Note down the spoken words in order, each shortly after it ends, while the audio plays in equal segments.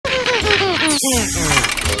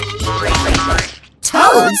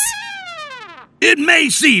Toads? It may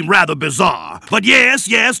seem rather bizarre, but yes,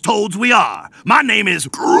 toads we are. My name is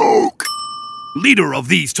Croak, leader of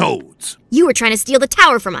these toads. You were trying to steal the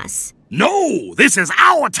tower from us. No, this is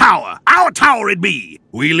our tower. Our tower it be.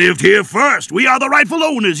 We lived here first. We are the rightful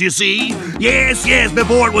owners, you see. Yes,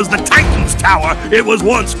 before it was the Titan's Tower, it was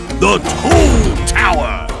once the Toad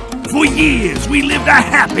Tower. For years, we lived a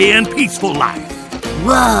happy and peaceful life.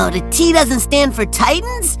 Whoa, the T doesn't stand for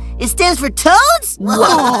Titans? It stands for Toads?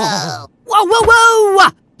 Whoa! Whoa!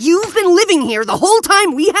 You've been living here the whole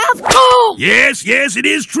time we have? Oh! Yes, it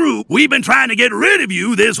is true. We've been trying to get rid of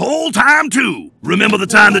you this whole time, too. Remember the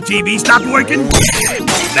time the TV stopped working?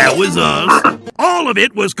 That was us. All of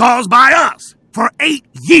it was caused by us. For 8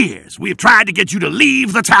 years, we've tried to get you to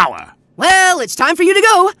leave the tower. Well, it's time for you to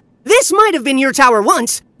go. This might have been your tower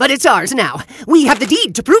once, but it's ours now. We have the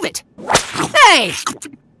deed to prove it. Hey!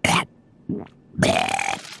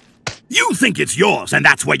 You think it's yours, and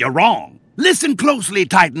that's where you're wrong. Listen closely,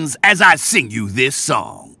 Titans, as I sing you this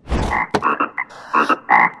song.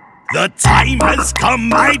 The time has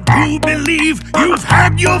come, I do believe. You've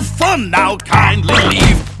had your fun, now kindly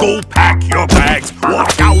leave. Go pack your bags,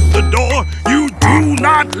 walk out the door. You do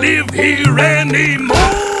not live here anymore.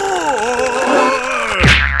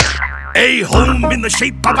 A home in the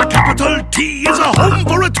shape of a capital T is a home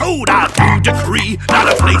for a toad, I do decree.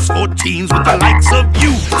 Not a place for teens with the likes of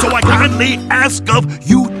you. So I kindly ask of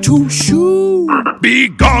you to shoo. Be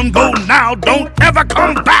gone, go now, don't ever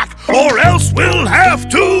come back, or else we'll have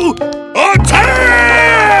to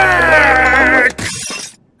attack!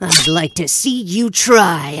 I'd like to see you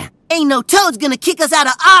try. Ain't no toad's gonna kick us out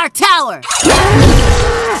of our tower!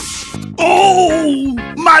 Oh!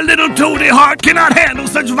 My little toady heart cannot handle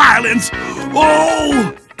such violence!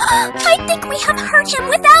 Oh! I think we have hurt him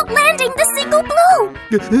without landing the single blow!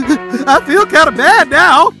 I feel kind of bad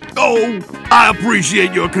now! Oh, I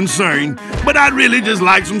appreciate your concern, but I'd really just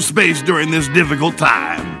like some space during this difficult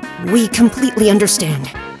time. We completely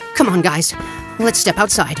understand. Come on, guys. Let's step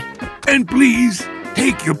outside. And please,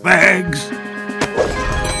 take your bags.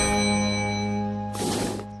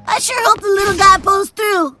 I sure hope the little guy pulls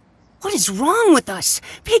through. What is wrong with us?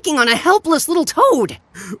 Picking on a helpless little toad.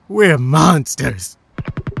 We're monsters.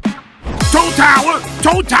 Toad Tower!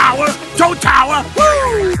 Toad Tower! Toad Tower!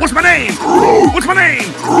 Woo! What's my name? What's my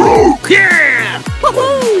name? Yeah!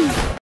 Woohoo!